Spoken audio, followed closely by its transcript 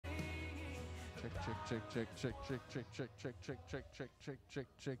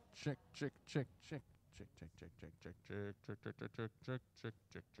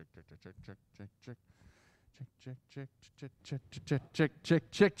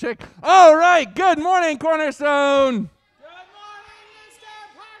Check. All right, good morning, Cornerstone.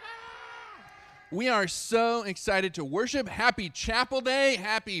 We are so excited to worship. Happy Chapel Day,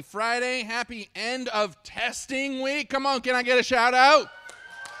 happy Friday, happy end of testing week. Come on, can I get a shout out?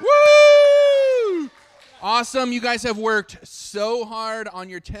 Woo! Awesome. You guys have worked so hard on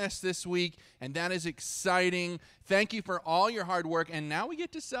your tests this week, and that is exciting. Thank you for all your hard work, and now we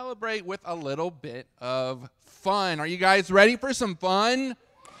get to celebrate with a little bit of fun. Are you guys ready for some fun?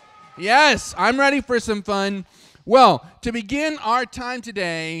 Yes, I'm ready for some fun. Well, to begin our time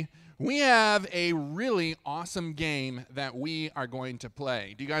today, we have a really awesome game that we are going to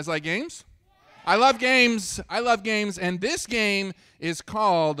play. Do you guys like games? I love games. And this game is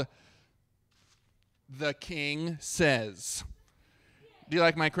called The King Says. Do you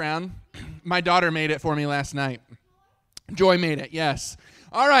like my crown? My daughter made it for me last night. Joy made it, yes.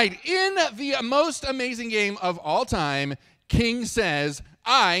 All right, in the most amazing game of all time, King Says,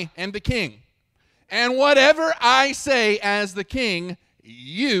 I am the king. And whatever I say as the king,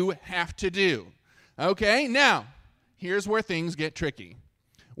 you have to do. Okay, now, here's where things get tricky.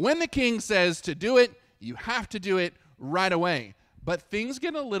 When the king says to do it, you have to do it right away. But things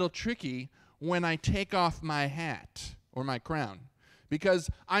get a little tricky when I take off my hat or my crown, because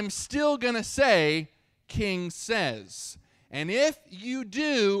I'm still going to say, King says. And if you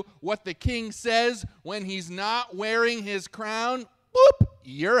do what the king says when he's not wearing his crown, whoop,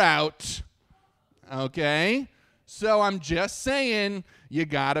 you're out. Okay? So I'm just saying, you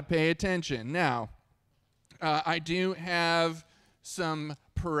got to pay attention. Now, I do have some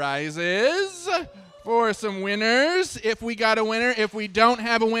prizes for some winners. If we got a winner, if we don't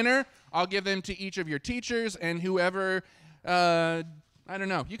have a winner, I'll give them to each of your teachers and whoever, I don't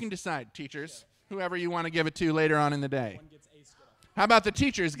know, you can decide, teachers, whoever you want to give it to later on in the day. How about the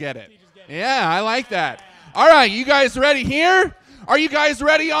teachers get it? Yeah, I like that. All right, you guys ready here? Are you guys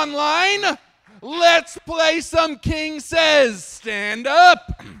ready online? Let's play some King Says. Stand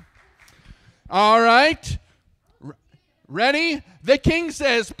up. All right. Ready? The king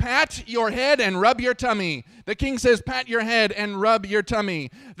says, pat your head and rub your tummy. The king says, pat your head and rub your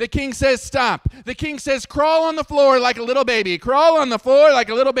tummy. The king says, stop. The king says, crawl on the floor like a little baby. Crawl on the floor like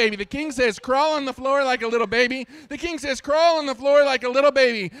a little baby. The king says, crawl on the floor like a little baby. The king says, crawl on the floor like a little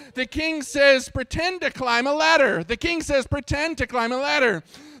baby. The king says, pretend to climb a ladder. The king says, pretend to climb a ladder.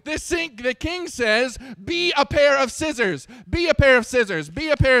 The king says, be a pair of scissors. Be a pair of scissors. Be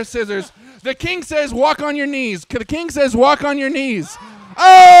a pair of scissors. The king says, walk on your knees. The king says, walk on your knees.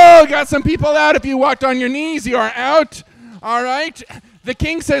 Oh, got some people out. If you walked on your knees, you are out. All right. The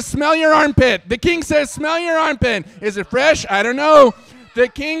king says, smell your armpit. The king says, smell your armpit. Is it fresh? I don't know. The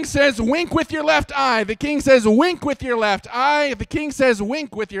king says, wink with your left eye. The king says, wink with your left eye. The king says,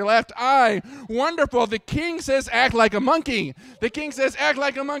 wink with your left eye. Wonderful. The king says, act like a monkey. The king says, act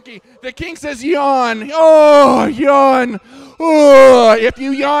like a monkey. The king says, yawn. Oh, yawn. Oh, if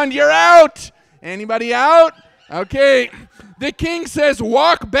you yawned, you're out. Anybody out? Okay. The king says,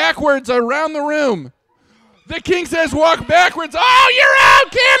 walk backwards around the room. The king says, walk backwards. Oh, you're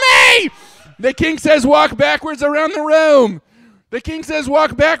out, Kimmy. The king says, walk backwards around the room. The king says,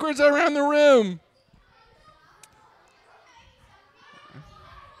 walk backwards around the room.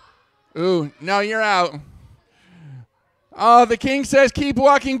 Ooh, no, you're out. Oh, the king says, keep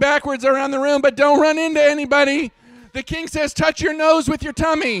walking backwards around the room, but don't run into anybody. The king says, touch your nose with your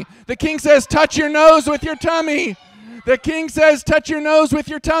tummy. The king says, touch your nose with your tummy. The king says, touch your nose with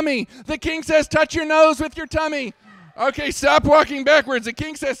your tummy. The king says, touch your nose with your tummy. Okay, stop walking backwards. The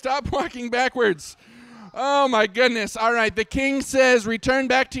king says, stop walking backwards. Oh, my goodness. All right. The king says, return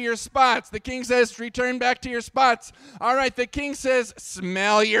back to your spots. The king says, return back to your spots. All right. The king says,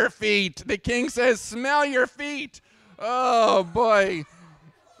 smell your feet. The king says, smell your feet. Oh, boy.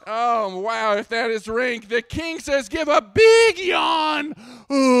 Oh, wow. If that is rank. The king says, give a big yawn.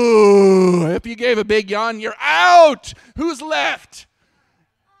 Ooh. If you gave a big yawn, you're out. Who's left?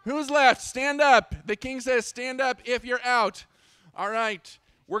 Who's left? Stand up. The king says, stand up if you're out. All right.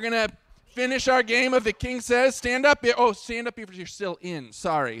 We're going to finish our game of the king says, stand up. Stand up if you're still in.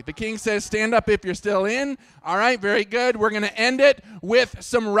 Sorry. The king says, stand up if you're still in. All right, very good. We're going to end it with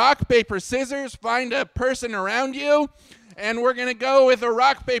some rock, paper, scissors. Find a person around you, and we're going to go with a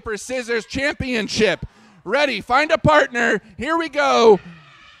rock, paper, scissors championship. Ready? Find a partner. Here we go.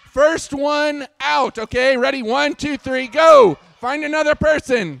 First one out. Okay, ready? 1, 2, 3, go. Find another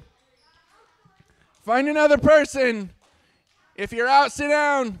person. Find another person. If you're out, sit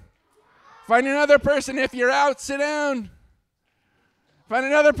down. Find another person. If you're out, sit down. Find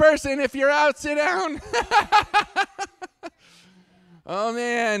another person. If you're out, sit down. Oh,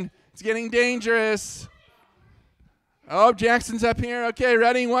 man. It's getting dangerous. Oh, Jackson's up here. Okay,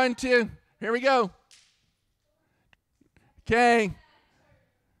 ready? 1, 2. Here we go. Okay.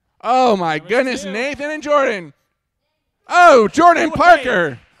 Oh, my goodness. Nathan and Jordan. Oh, Jordan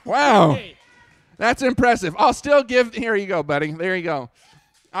Parker. Wow. That's impressive. I'll still give. Here you go, buddy. There you go.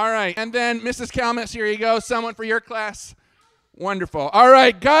 All right. And then Mrs. Kalmus, here you go. Someone for your class. Wonderful. All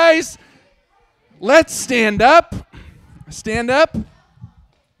right, guys. Let's stand up. Stand up.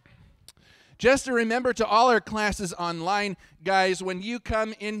 Just to remember to all our classes online, guys, when you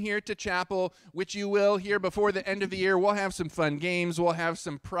come in here to chapel, which you will here before the end of the year, we'll have some fun games. We'll have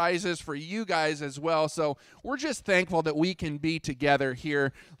some prizes for you guys as well. So we're just thankful that we can be together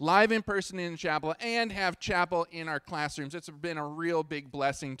here live in person in chapel and have chapel in our classrooms. It's been a real big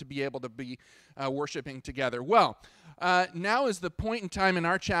blessing to be able to be worshiping together. Well, now is the point in time in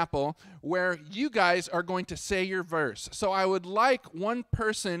our chapel where you guys are going to say your verse. So I would like one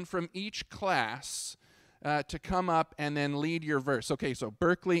person from each class to come up and then lead your verse. Okay, so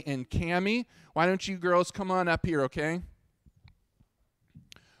Berkeley and Cammie, why don't you girls come on up here, okay?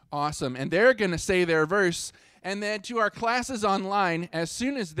 Awesome. And they're going to say their verse. And then to our classes online, as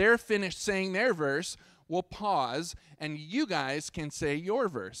soon as they're finished saying their verse, we'll pause, and you guys can say your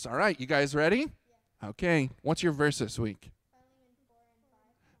verse. All right, you guys ready? Okay, what's your verse this week?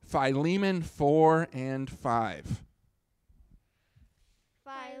 Philemon 4 and 5.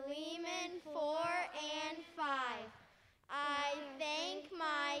 Philemon 4 and 5. I thank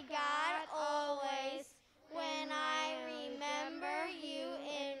my God always when I remember you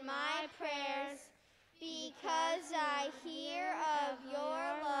in my prayers, because I hear of your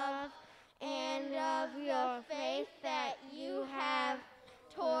love and of your faith that you have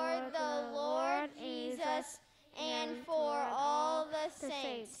toward the Lord Jesus and for all the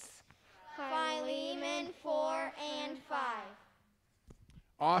saints. Philemon 4 and 5.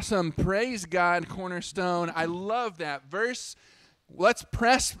 Awesome. Praise God, Cornerstone. I love that verse. Let's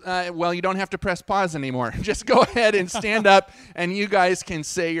press, well, you don't have to press pause anymore. Just go ahead and stand up, and you guys can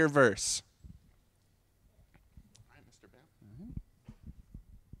say your verse. All right, Mr. Bell.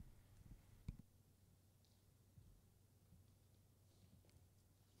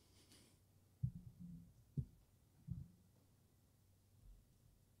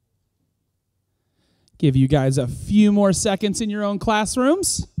 Give you guys a few more seconds in your own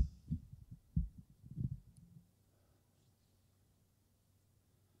classrooms.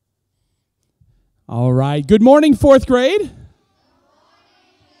 All right. Good morning, 4th grade.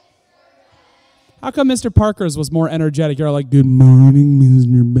 How come Mr. Parker's was more energetic? You're like, good morning,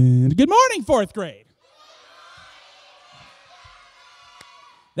 Mr. Band. Good morning, 4th grade.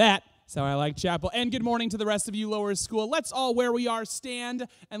 That is how I like chapel. And good morning to the rest of you lower school. Let's all, where we are, stand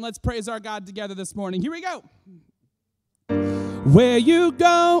and let's praise our God together this morning. Here we go. Where you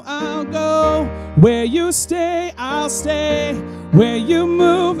go, I'll go. Where you stay, I'll stay. Where you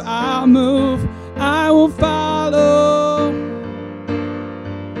move, I'll move. I will follow.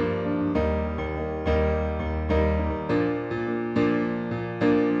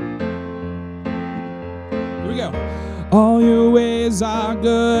 Here we go. All your ways are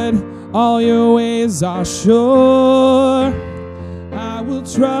good. All your ways are sure. I will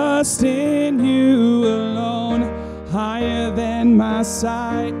trust in you alone. Higher than my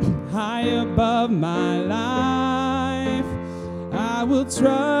sight, high above my life. I will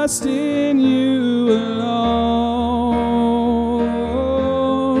trust in you alone.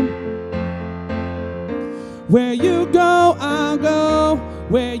 Where you go, I'll go.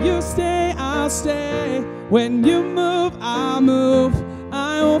 Where you stay, I'll stay. When you move, I'll move.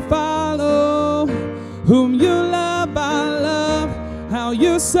 I will follow. Whom you love, I'll love. How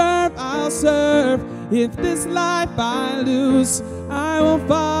you serve, I'll serve. If this life I lose, I will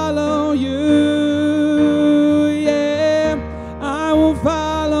follow you. Yeah, I will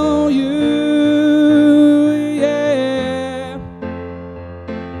follow you. Yeah.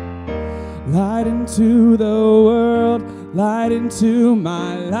 Light into the world, light into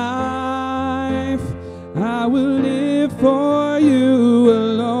my life. I will live for you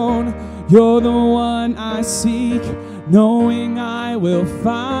alone. You're the one I seek, knowing I will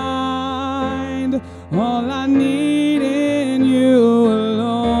find all I need in you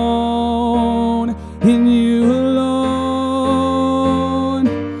alone, in you alone.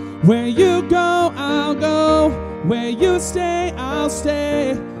 Where you go, I'll go. Where you stay, I'll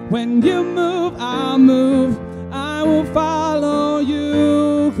stay. When you move, I'll move. I will follow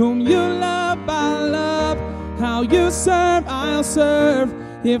you. Whom you love, I'll love. How you serve, I'll serve.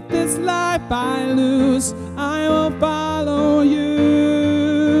 If this life I lose, I will follow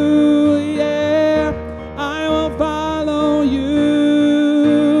you. Yeah, I will follow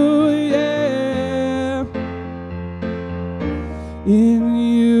you. Yeah. In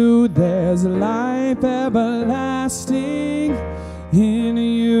you there's life everlasting. In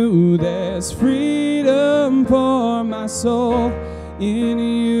you there's freedom for my soul. In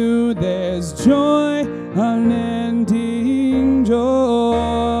you there's joy, unending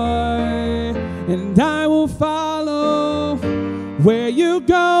joy. And I will follow. Where you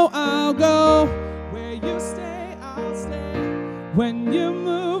go, I'll go. Where you stay, I'll stay. When you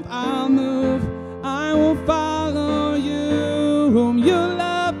move, I'll move. I will follow you. Whom you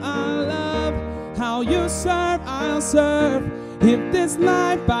love, I'll love. How you serve, I'll serve. If this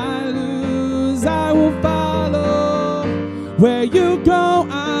life I lose, I will follow. Where you go,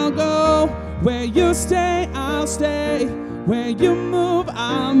 I'll go. Where you stay, I'll stay. Where you move,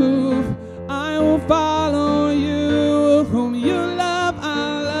 I'll move. I will follow you. Whom you love,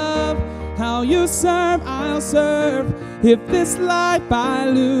 I'll love. How you serve, I'll serve. If this life I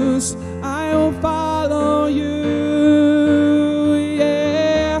lose, I will follow you.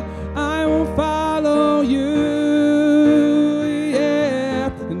 Yeah, I will follow you.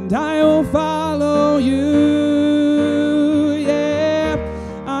 And I will follow you. Yeah,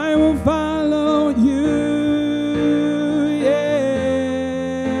 I will follow you. Yeah.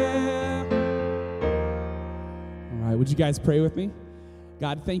 All right, would you guys pray with me?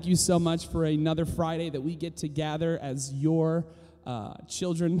 God, thank you so much for another Friday that we get to gather as your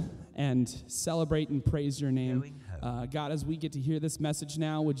children and celebrate and praise your name. God, as we get to hear this message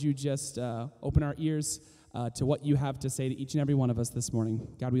now, would you just open our ears to what you have to say to each and every one of us this morning.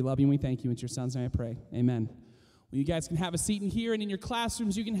 God, we love you and we thank you. In your son's name I pray. Amen. Well, you guys can have a seat in here, and in your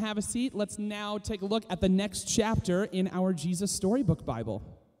classrooms you can have a seat. Let's now take a look at the next chapter in our Jesus Storybook Bible.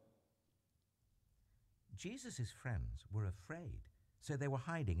 Jesus' friends were afraid, so they were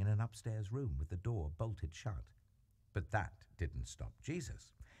hiding in an upstairs room with the door bolted shut. But that didn't stop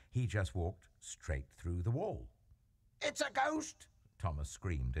Jesus. He just walked straight through the wall. "It's a ghost!" Thomas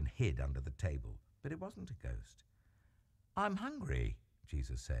screamed and hid under the table. But it wasn't a ghost. "I'm hungry,"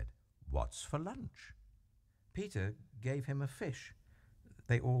 Jesus said. "What's for lunch?" Peter gave him a fish.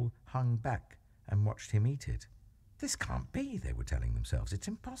 They all hung back and watched him eat it. "This can't be," they were telling themselves. "It's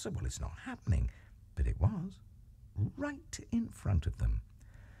impossible. It's not happening." But it was, right in front of them.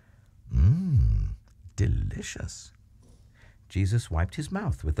 Delicious. Jesus wiped his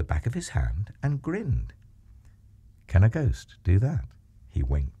mouth with the back of his hand and grinned. Can a ghost do that? He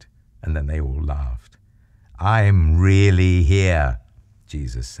winked, and then they all laughed. "I'm really here,"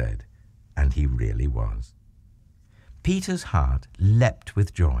 Jesus said, and he really was. Peter's heart leapt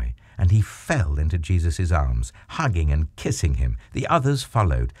with joy, and he fell into Jesus' arms, hugging and kissing him. The others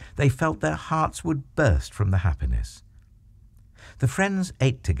followed. They felt their hearts would burst from the happiness. The friends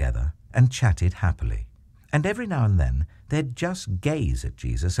ate together and chatted happily, and every now and then they'd just gaze at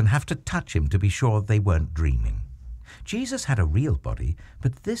Jesus and have to touch him to be sure they weren't dreaming. Jesus had a real body,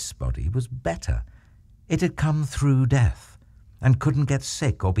 but this body was better. It had come through death and couldn't get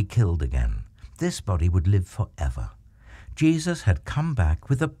sick or be killed again. This body would live forever. Jesus had come back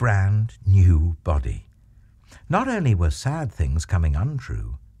with a brand new body. Not only were sad things coming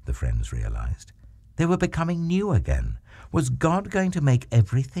untrue, the friends realized, they were becoming new again. Was God going to make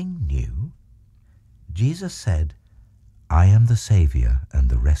everything new? Jesus said, "I am the Savior and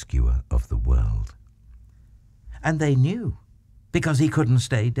the rescuer of the world." And they knew, because he couldn't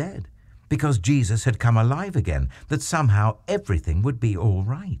stay dead, because Jesus had come alive again, that somehow everything would be all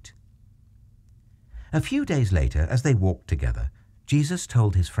right. A few days later, as they walked together, Jesus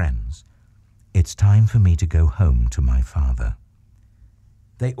told his friends, "It's time for me to go home to my Father."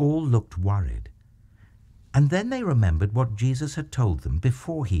 They all looked worried. And then they remembered what Jesus had told them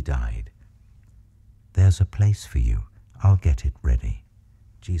before he died. "There's a place for you. I'll get it ready,"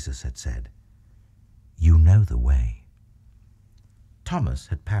 Jesus had said. "You know the way." Thomas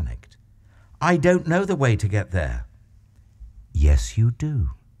had panicked. "I don't know the way to get there." "Yes, you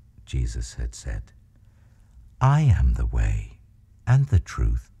do," Jesus had said. "I am the way and the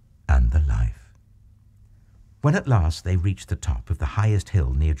truth and the life." When at last they reached the top of the highest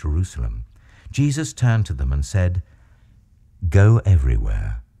hill near Jerusalem, Jesus turned to them and said, "Go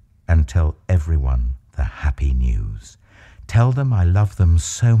everywhere and tell everyone the happy news. Tell them I love them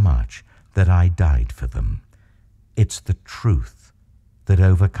so much that I died for them. It's the truth that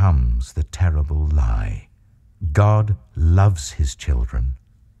overcomes the terrible lie. God loves his children.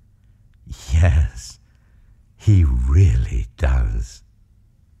 Yes, he really does."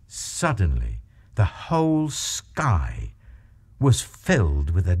 Suddenly, the whole sky was filled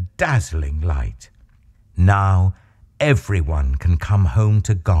with a dazzling light. Now everyone can come home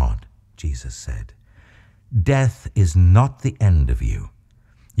to God, Jesus said. Death is not the end of you.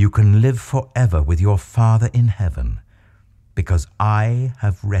 You can live forever with your Father in heaven, because I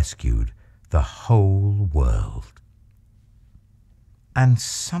have rescued the whole world. And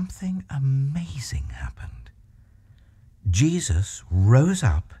something amazing happened. Jesus rose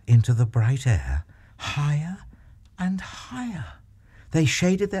up into the bright air, higher and higher. They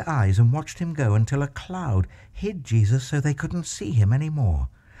shaded their eyes and watched him go until a cloud hid Jesus so they couldn't see him anymore.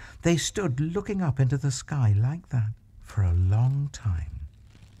 They stood looking up into the sky like that for a long time.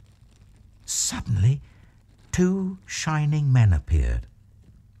 Suddenly, 2 shining men appeared.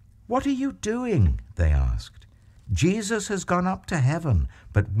 "What are you doing?" they asked. "Jesus has gone up to heaven,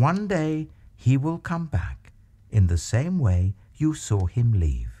 but one day he will come back in the same way you saw him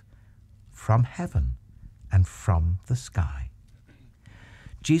leave, from heaven and from the sky."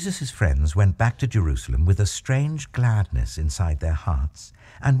 Jesus' friends went back to Jerusalem with a strange gladness inside their hearts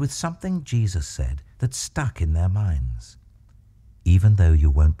and with something Jesus said that stuck in their minds. "Even though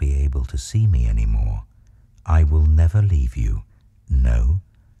you won't be able to see me anymore, I will never leave you. No,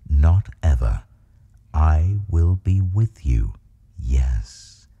 not ever. I will be with you,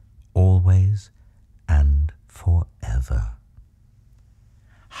 yes, always and forever."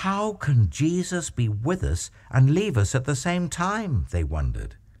 How can Jesus be with us and leave us at the same time, they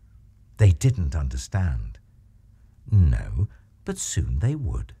wondered. They didn't understand. No, but soon they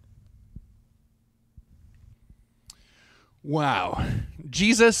would. Wow.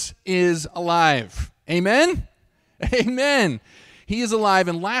 Jesus is alive. Amen? Amen. He is alive.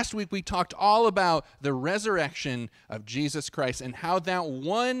 And last week we talked all about the resurrection of Jesus Christ and how that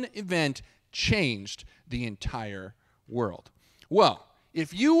one event changed the entire world. Well,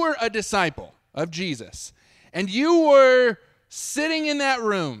 if you were a disciple of Jesus and you were sitting in that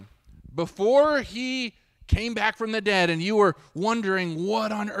room before he came back from the dead and you were wondering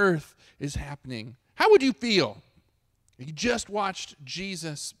what on earth is happening, how would you feel? You just watched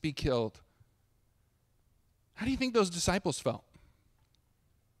Jesus be killed. How do you think those disciples felt?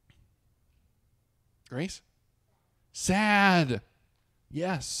 Grace? Sad.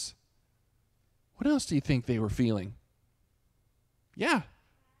 Yes. What else do you think they were feeling? Yeah.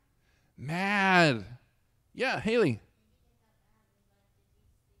 Mad. Yeah, Haley.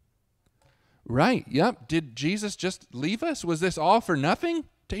 Right, yep. Did Jesus just leave us? Was this all for nothing?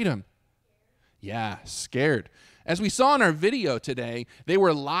 Tatum. Yeah, scared. As we saw in our video today, they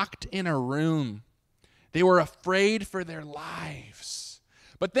were locked in a room. They were afraid for their lives.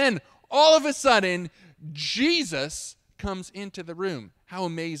 But then, all of a sudden, Jesus comes into the room. How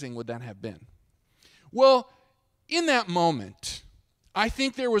amazing would that have been? Well, in that moment, I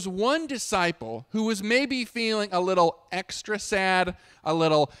think there was one disciple who was maybe feeling a little extra sad, a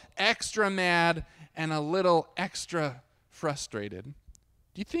little extra mad, and a little extra frustrated.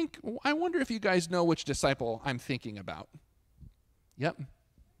 Do you think, I wonder if you guys know which disciple I'm thinking about. Yep.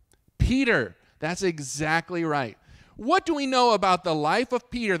 Peter. That's exactly right. What do we know about the life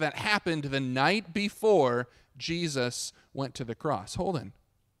of Peter that happened the night before Jesus went to the cross? Hold on.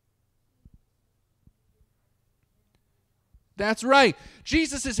 That's right.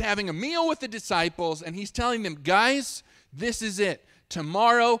 Jesus is having a meal with the disciples, and he's telling them, guys, this is it.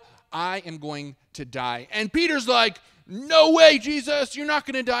 Tomorrow, I am going to die. And Peter's like, no way, Jesus, you're not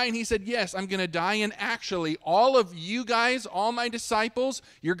going to die. And he said, yes, I'm going to die. And actually, all of you guys, all my disciples,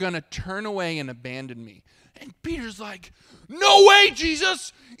 you're going to turn away and abandon me. And Peter's like, no way,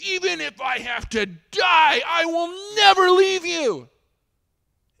 Jesus. Even if I have to die, I will never leave you.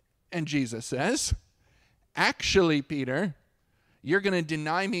 And Jesus says, actually, Peter, you're going to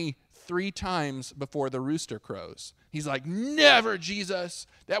deny me 3 times before the rooster crows. He's like, never, Jesus.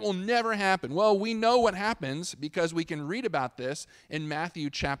 That will never happen. Well, we know what happens because we can read about this in Matthew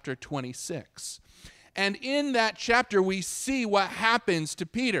chapter 26. And in that chapter, we see what happens to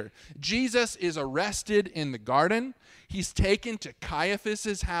Peter. Jesus is arrested in the garden. He's taken to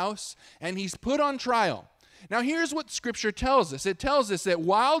Caiaphas' house, and he's put on trial. Now, here's what Scripture tells us. It tells us that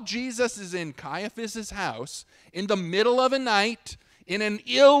while Jesus is in Caiaphas' house, in the middle of a night, in an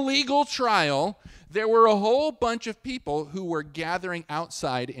illegal trial, there were a whole bunch of people who were gathering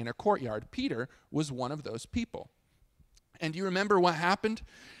outside in a courtyard. Peter was one of those people. And do you remember what happened?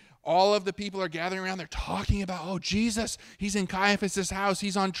 All of the people are gathering around. They're talking about, oh, Jesus, he's in Caiaphas' house.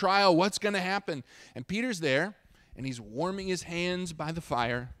 He's on trial. What's going to happen? And Peter's there, and he's warming his hands by the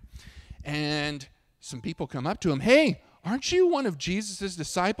fire. And some people come up to him. Hey, aren't you one of Jesus'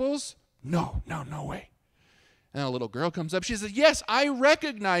 disciples? No way. And a little girl comes up. She says, yes, I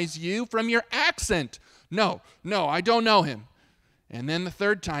recognize you from your accent. No, I don't know him. And then the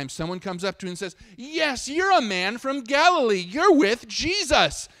third time, someone comes up to him and says, yes, you're a man from Galilee. You're with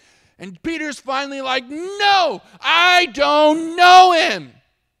Jesus. And Peter's finally like, no, I don't know him.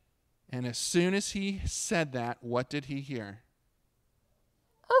 And as soon as he said that, what did he hear?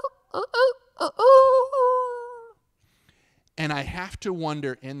 And I have to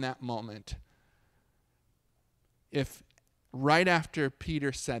wonder in that moment if right after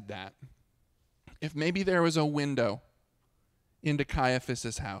Peter said that, if maybe there was a window into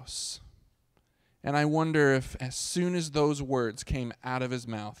Caiaphas' house. And I wonder if as soon as those words came out of his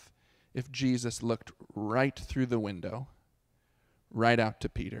mouth, if Jesus looked right through the window, right out to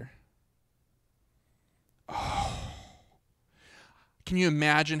Peter. Oh. Can you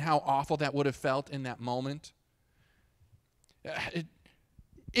imagine how awful that would have felt in that moment?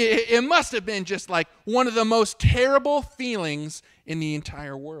 It must have been just like one of the most terrible feelings in the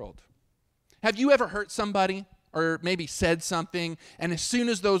entire world. Have you ever hurt somebody or maybe said something, and as soon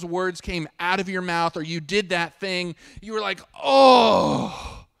as those words came out of your mouth or you did that thing, you were like,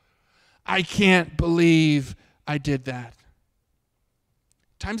 oh, I can't believe I did that.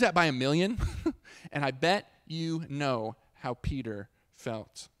 Times that by 1,000,000, and I bet you know how Peter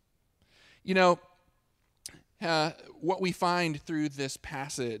felt. You know, what we find through this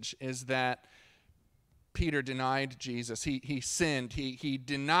passage is that Peter denied Jesus. He sinned. He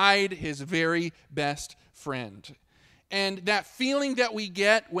denied his very best friend. And that feeling that we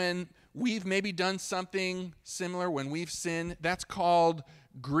get when we've maybe done something similar, when we've sinned, that's called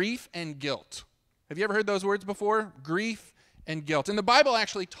grief and guilt. Have you ever heard those words before? Grief and guilt. And the Bible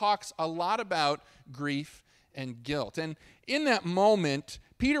actually talks a lot about grief and guilt. And in that moment,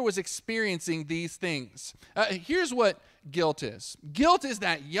 Peter was experiencing these things. Here's what guilt is. Guilt is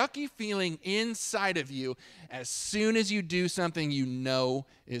that yucky feeling inside of you as soon as you do something you know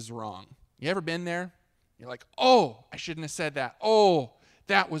is wrong. You ever been there? You're like, oh, I shouldn't have said that. Oh,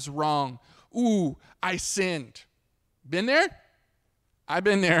 that was wrong. Ooh, I sinned. Been there? I've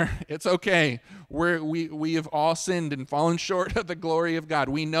been there. It's okay. We have all sinned and fallen short of the glory of God.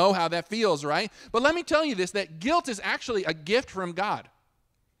 We know how that feels, right? But let me tell you this, that guilt is actually a gift from God.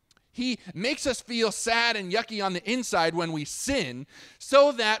 He makes us feel sad and yucky on the inside when we sin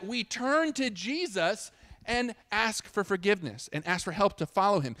so that we turn to Jesus and ask for forgiveness and ask for help to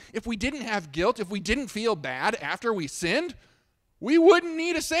follow him. If we didn't have guilt, if we didn't feel bad after we sinned, we wouldn't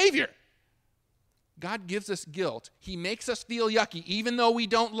need a Savior. God gives us guilt. He makes us feel yucky even though we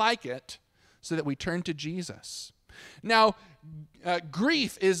don't like it so that we turn to Jesus. Now,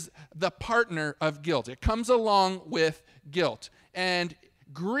 grief is the partner of guilt. It comes along with guilt. And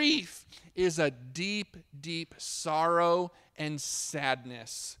grief is a deep, deep sorrow and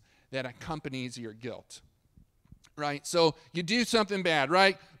sadness that accompanies your guilt, right? So you do something bad,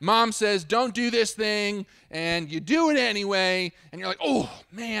 right? Mom says, don't do this thing, and you do it anyway, and you're like, oh,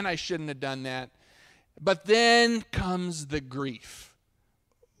 man, I shouldn't have done that. But then comes the grief.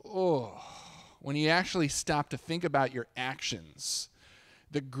 Oh, when you actually stop to think about your actions,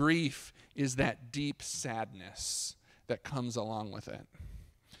 the grief is that deep sadness that comes along with it.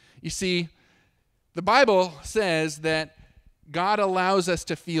 You see, the Bible says that God allows us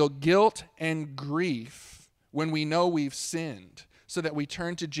to feel guilt and grief when we know we've sinned, so that we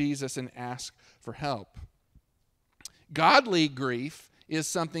turn to Jesus and ask for help. Godly grief is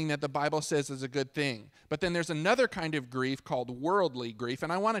something that the Bible says is a good thing. But then there's another kind of grief called worldly grief,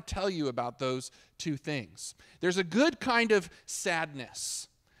 and I want to tell you about those two things. There's a good kind of sadness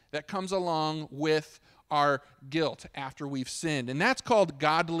that comes along with our guilt after we've sinned, and that's called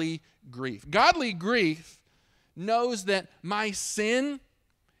godly grief. Godly grief knows that my sin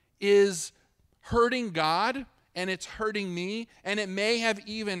is hurting God, and it's hurting me, and it may have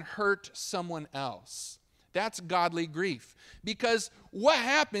even hurt someone else. That's godly grief. Because what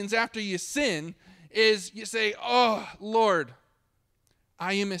happens after you sin is you say, oh, Lord,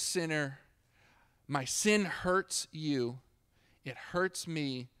 I am a sinner. My sin hurts you. It hurts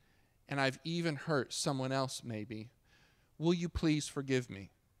me. And I've even hurt someone else maybe. Will you please forgive me?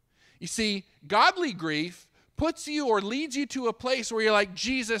 You see, godly grief puts you or leads you to a place where you're like,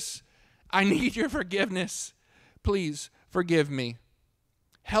 Jesus, I need your forgiveness. Please forgive me.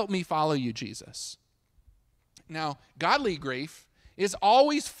 Help me follow you, Jesus. Now, godly grief is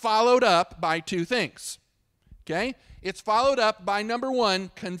always followed up by two things, okay? It's followed up by, number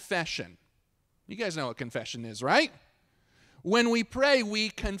one, confession. You guys know what confession is, right? When we pray, we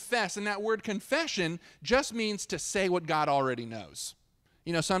confess, and that word confession just means to say what God already knows.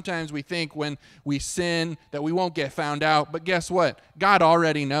 You know, sometimes we think when we sin that we won't get found out, but guess what? God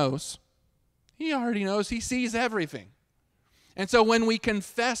already knows. He already knows. He sees everything. And so when we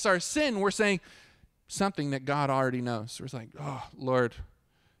confess our sin, we're saying, something that God already knows. So it's like, oh, Lord,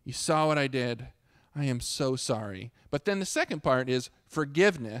 you saw what I did. I am so sorry. But then the second part is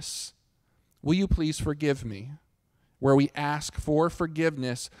forgiveness. Will you please forgive me? Where we ask for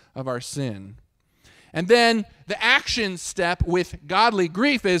forgiveness of our sin. And then the action step with godly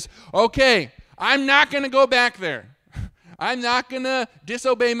grief is, okay, I'm not going to go back there. I'm not going to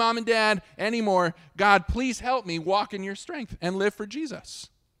disobey mom and dad anymore. God, please help me walk in your strength and live for Jesus.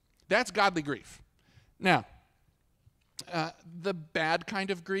 That's godly grief. Now, the bad kind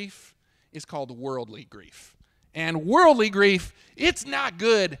of grief is called worldly grief. And worldly grief, it's not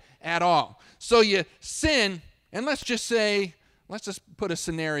good at all. So you sin, and let's just put a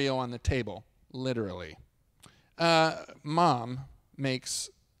scenario on the table, literally. Mom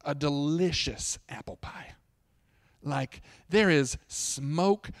makes a delicious apple pie. Like, there is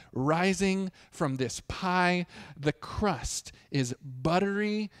smoke rising from this pie. The crust is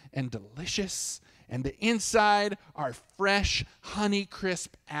buttery and delicious, and the inside are fresh,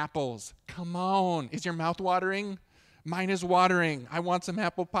 honey-crisp apples. Come on. Is your mouth watering? Mine is watering. I want some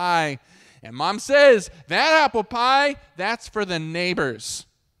apple pie. And Mom says, that apple pie, that's for the neighbors.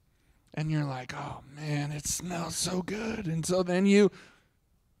 And you're like, oh, man, it smells so good. And so then you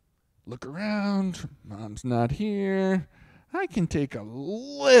look around. Mom's not here. I can take a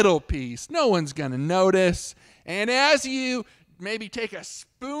little piece. No one's going to notice. And as you maybe take a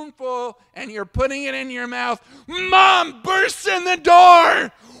spoonful and you're putting it in your mouth, Mom bursts in the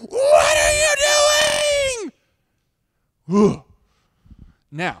door. What are you doing? Ugh.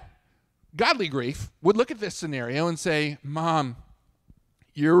 Now, godly grief would look at this scenario and say, Mom,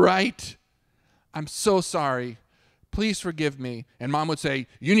 you're right. I'm so sorry. Please forgive me. And Mom would say,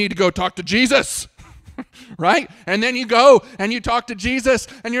 you need to go talk to Jesus. Right? And then you go and you talk to Jesus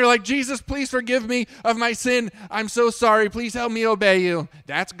and you're like, Jesus, please forgive me of my sin. I'm so sorry. Please help me obey you.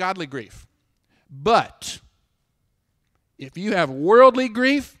 That's godly grief. But if you have worldly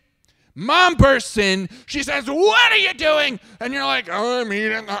grief, Mom bursts in. She says, what are you doing? And you're like, I'm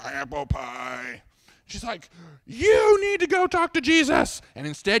eating the apple pie. She's like, you need to go talk to Jesus. And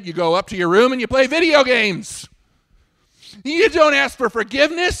instead you go up to your room and you play video games. You don't ask for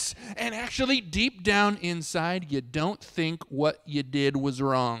forgiveness, and actually deep down inside, you don't think what you did was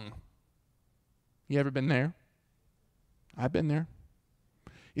wrong. You ever been there? I've been there.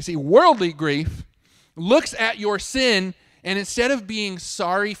 You see, worldly grief looks at your sin, and instead of being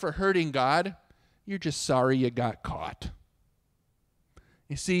sorry for hurting God, you're just sorry you got caught.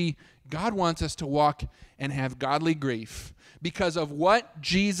 You see, God wants us to walk and have godly grief because of what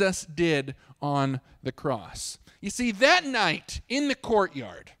Jesus did on the cross. You see, that night in the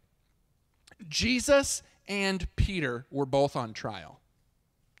courtyard, Jesus and Peter were both on trial.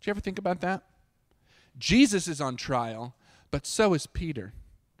 Did you ever think about that? Jesus is on trial, but so is Peter.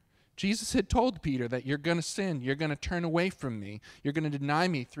 Jesus had told Peter that you're going to sin, you're going to turn away from me, you're going to deny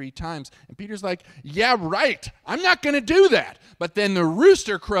me 3 times. And Peter's like, yeah, right, I'm not going to do that. But then the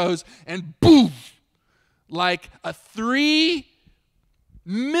rooster crows and boom, like a 3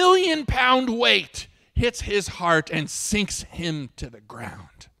 million pound weight hits his heart and sinks him to the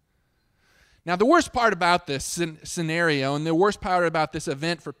ground. Now, the worst part about this scenario and the worst part about this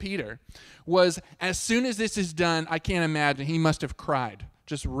event for Peter was as soon as this is done, I can't imagine, he must have cried,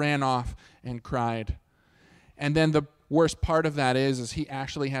 just ran off and cried. And then the worst part of that is he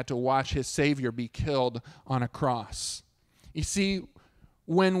actually had to watch his Savior be killed on a cross. You see,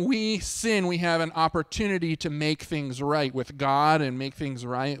 when we sin, we have an opportunity to make things right with God and make things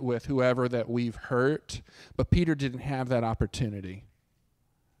right with whoever that we've hurt. But Peter didn't have that opportunity.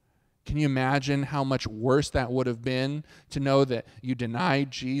 Can you imagine how much worse that would have been to know that you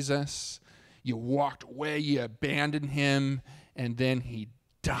denied Jesus, you walked away, you abandoned him, and then he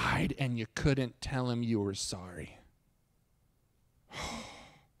died and you couldn't tell him you were sorry?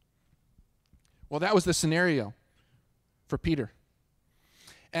 Well, that was the scenario for Peter.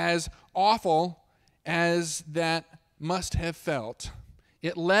 As awful as that must have felt,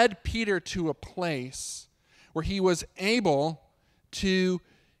 it led Peter to a place where he was able to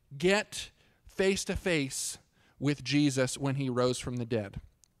get face to face with Jesus when he rose from the dead.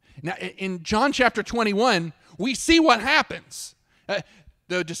 Now, in John chapter 21, we see what happens.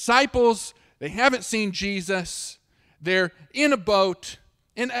 The disciples, they haven't seen Jesus. They're in a boat.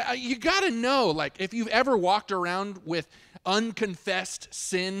 And you got to know, like, if you've ever walked around with unconfessed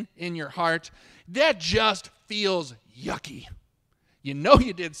sin in your heart, that just feels yucky. You know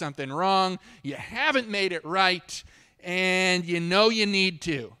you did something wrong, you haven't made it right, and you know you need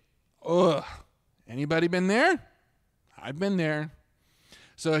to. Ugh. Anybody been there? I've been there.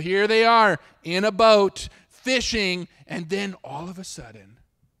 So here they are in a boat, fishing, and then all of a sudden,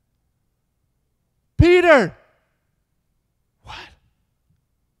 Peter! What?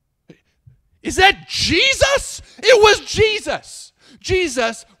 Is that Jesus? It was Jesus.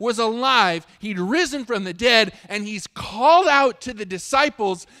 Jesus was alive. He'd risen from the dead, and he's called out to the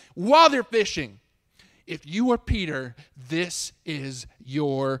disciples while they're fishing. If you are Peter, this is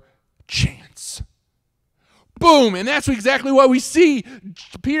your chance. Boom, and that's exactly what we see.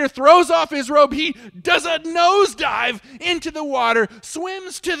 Peter throws off his robe. He does a nosedive into the water,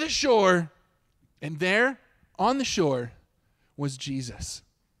 swims to the shore, and there on the shore was Jesus,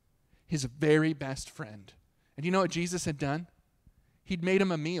 his very best friend. And you know what Jesus had done? He'd made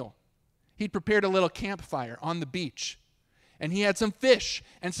him a meal. He'd prepared a little campfire on the beach, and he had some fish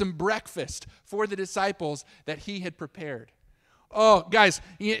and some breakfast for the disciples that he had prepared. Oh, guys,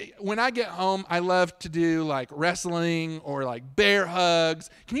 when I get home, I love to do like wrestling or like bear hugs.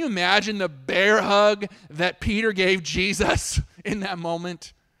 Can you imagine the bear hug that Peter gave Jesus in that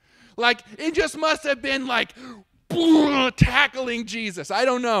moment? Like, it just must have been like tackling Jesus. I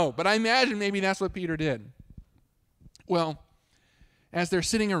don't know, but I imagine maybe that's what Peter did. Well, as they're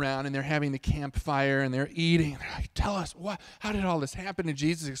sitting around and they're having the campfire and they're eating, they're like, tell us, how did all this happen? And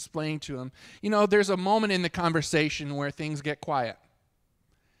Jesus explained to them. You know, there's a moment in the conversation where things get quiet.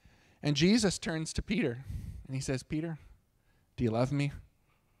 And Jesus turns to Peter and he says, Peter, do you love me?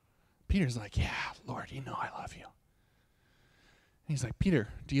 Peter's like, yeah, Lord, you know I love you. And he's like, Peter,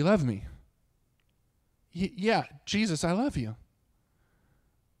 do you love me? Yeah, Jesus, I love you.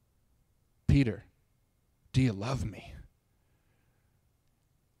 Peter, do you love me?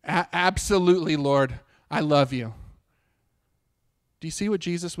 Absolutely, Lord, I love you. Do you see what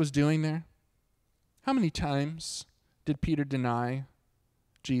Jesus was doing there? How many times did Peter deny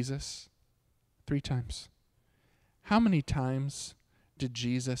Jesus? 3 times. How many times did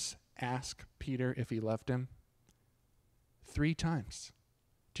Jesus ask Peter if he loved him? 3 times.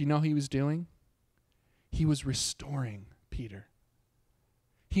 Do you know what he was doing? He was restoring Peter.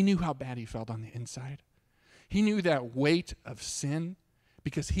 He knew how bad he felt on the inside. He knew that weight of sin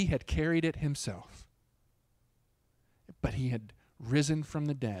because he had carried it himself. But he had risen from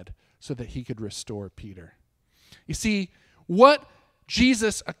the dead so that he could restore Peter. You see, what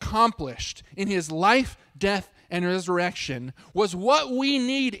Jesus accomplished in his life, death, and resurrection was what we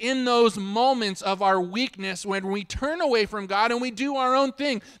need in those moments of our weakness when we turn away from God and we do our own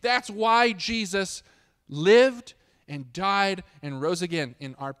thing. That's why Jesus lived and died and rose again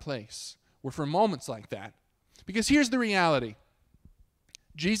in our place. We're for moments like that. Because here's the reality.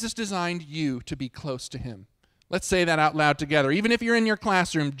 Jesus designed you to be close to him. Let's say that out loud together. Even if you're in your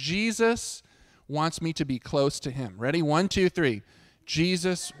classroom, Jesus wants me to be close to him. Ready? 1, 2, 3.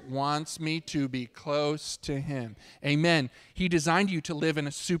 Jesus wants me to be close to him. Amen. He designed you to live in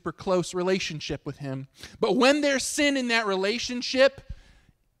a super close relationship with him. But when there's sin in that relationship,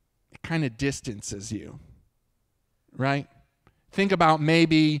 it kind of distances you. Right? Think about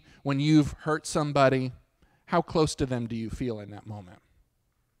maybe when you've hurt somebody, how close to them do you feel in that moment?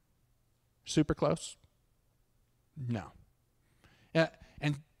 Super close? No.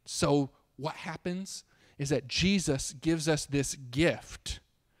 And so what happens is that Jesus gives us this gift.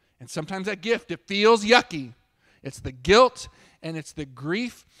 And sometimes that gift, it feels yucky. It's the guilt and it's the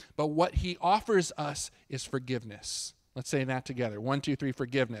grief. But what he offers us is forgiveness. Let's say that together. 1, 2, 3,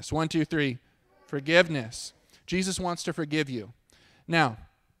 forgiveness. 1, 2, 3, forgiveness. Jesus wants to forgive you. Now,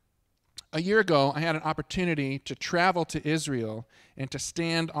 a year ago, I had an opportunity to travel to Israel and to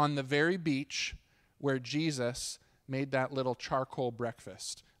stand on the very beach where Jesus made that little charcoal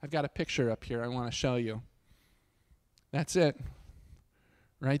breakfast. I've got a picture up here I want to show you. That's it.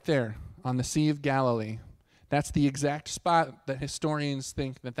 Right there on the Sea of Galilee. That's the exact spot that historians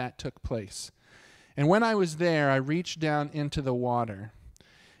think that took place. And when I was there, I reached down into the water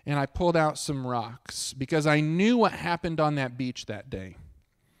and I pulled out some rocks because I knew what happened on that beach that day.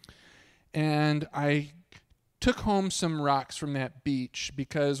 And I took home some rocks from that beach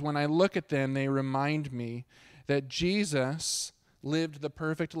because when I look at them, they remind me that Jesus lived the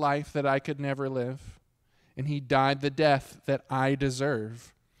perfect life that I could never live. And he died the death that I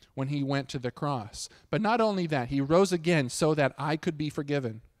deserve when he went to the cross. But not only that, he rose again so that I could be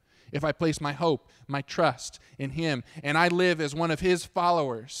forgiven. If I place my hope, my trust in him, and I live as one of his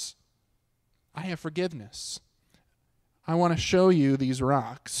followers, I have forgiveness. I want to show you these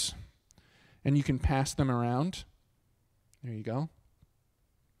rocks. And you can pass them around. There you go.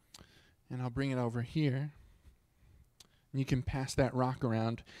 And I'll bring it over here. And you can pass that rock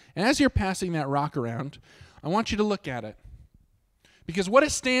around. And as you're passing that rock around, I want you to look at it. Because what it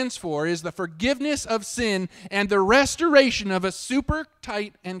stands for is the forgiveness of sin and the restoration of a super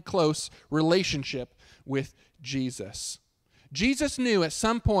tight and close relationship with Jesus. Jesus knew at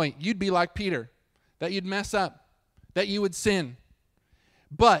some point you'd be like Peter, that you'd mess up, that you would sin.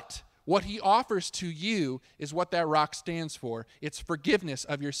 But what he offers to you is what that rock stands for. It's forgiveness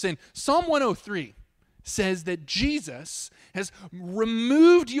of your sin. Psalm 103 says that Jesus has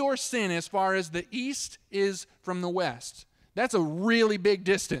removed your sin as far as the east is from the west. That's a really big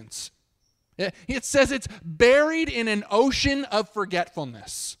distance. It says it's buried in an ocean of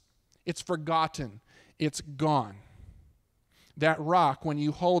forgetfulness. It's forgotten. It's gone. That rock, when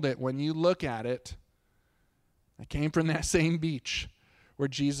you hold it, when you look at it, it came from that same beach where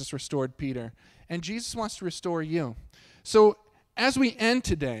Jesus restored Peter. And Jesus wants to restore you. So as we end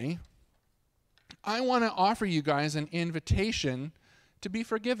today, I want to offer you guys an invitation to be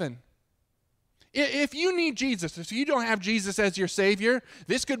forgiven. If you need Jesus, if you don't have Jesus as your Savior,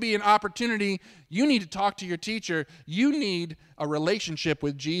 this could be an opportunity. You need to talk to your teacher. You need a relationship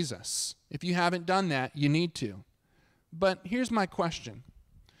with Jesus. If you haven't done that, you need to. But here's my question.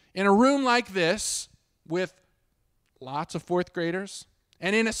 In a room like this with lots of fourth graders,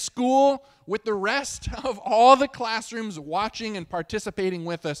 and in a school with the rest of all the classrooms watching and participating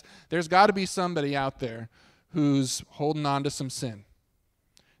with us, there's got to be somebody out there who's holding on to some sin.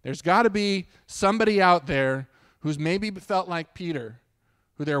 There's got to be somebody out there who's maybe felt like Peter,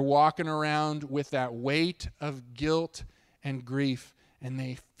 who they're walking around with that weight of guilt and grief, and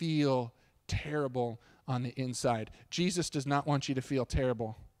they feel terrible on the inside. Jesus does not want you to feel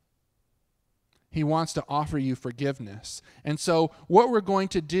terrible. He wants to offer you forgiveness. And so what we're going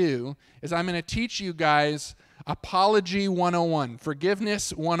to do is I'm going to teach you guys Apology 101,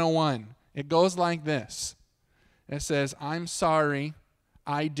 Forgiveness 101. It goes like this. It says, I'm sorry,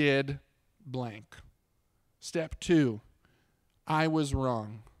 I did blank. Step 2, I was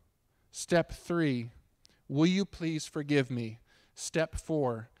wrong. Step 3, will you please forgive me? Step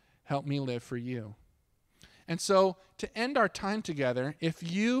 4, help me live for you. And so to end our time together, if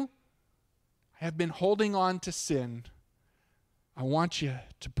you have been holding on to sin, I want you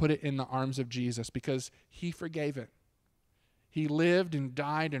to put it in the arms of Jesus because he forgave it. He lived and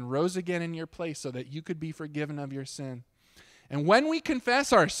died and rose again in your place so that you could be forgiven of your sin. And when we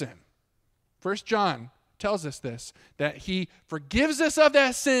confess our sin, 1 John tells us this, that he forgives us of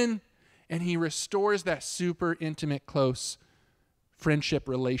that sin and he restores that super intimate, close friendship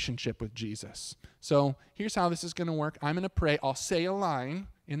relationship with Jesus. So here's how this is going to work. I'm going to pray. I'll say a line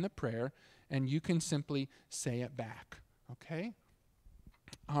in the prayer, and you can simply say it back, okay?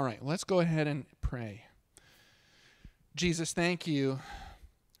 All right, let's go ahead and pray. Jesus, thank you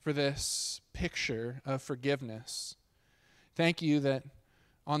for this picture of forgiveness. Thank you that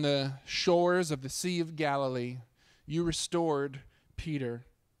on the shores of the Sea of Galilee, you restored Peter.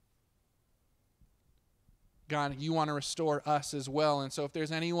 God, you want to restore us as well. And so if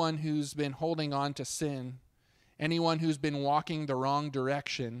there's anyone who's been holding on to sin, anyone who's been walking the wrong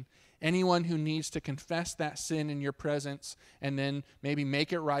direction, anyone who needs to confess that sin in your presence and then maybe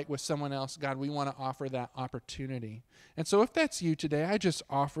make it right with someone else, God, we want to offer that opportunity. And so if that's you today, I just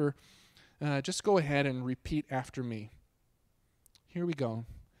offer, just go ahead and repeat after me. Here we go.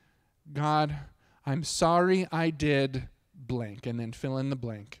 God, I'm sorry I did blank, and then fill in the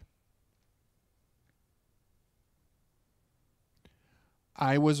blank.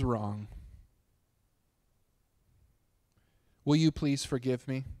 I was wrong. Will you please forgive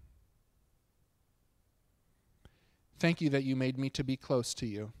me? Thank you that you made me to be close to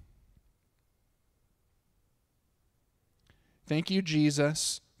you. Thank you,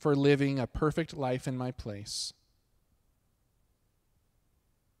 Jesus, for living a perfect life in my place.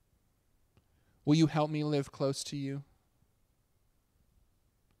 Will you help me live close to you?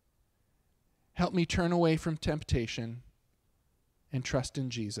 Help me turn away from temptation and trust in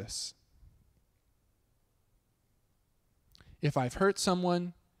Jesus. If I've hurt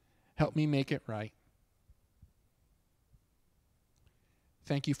someone, help me make it right.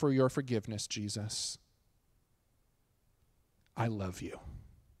 Thank you for your forgiveness, Jesus. I love you.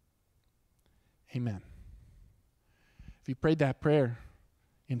 Amen. If you prayed that prayer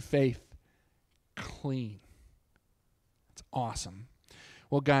in faith, clean. That's awesome.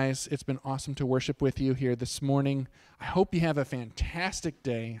 Well, guys, it's been awesome to worship with you here this morning. I hope you have a fantastic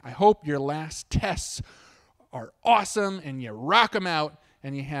day. I hope your last tests are awesome and you rock them out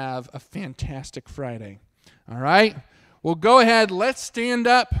and you have a fantastic Friday. All right? Well, go ahead. Let's stand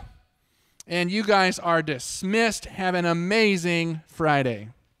up. And you guys are dismissed. Have an amazing Friday.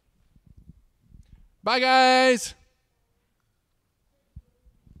 Bye, guys.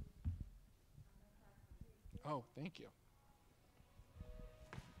 Oh, thank you.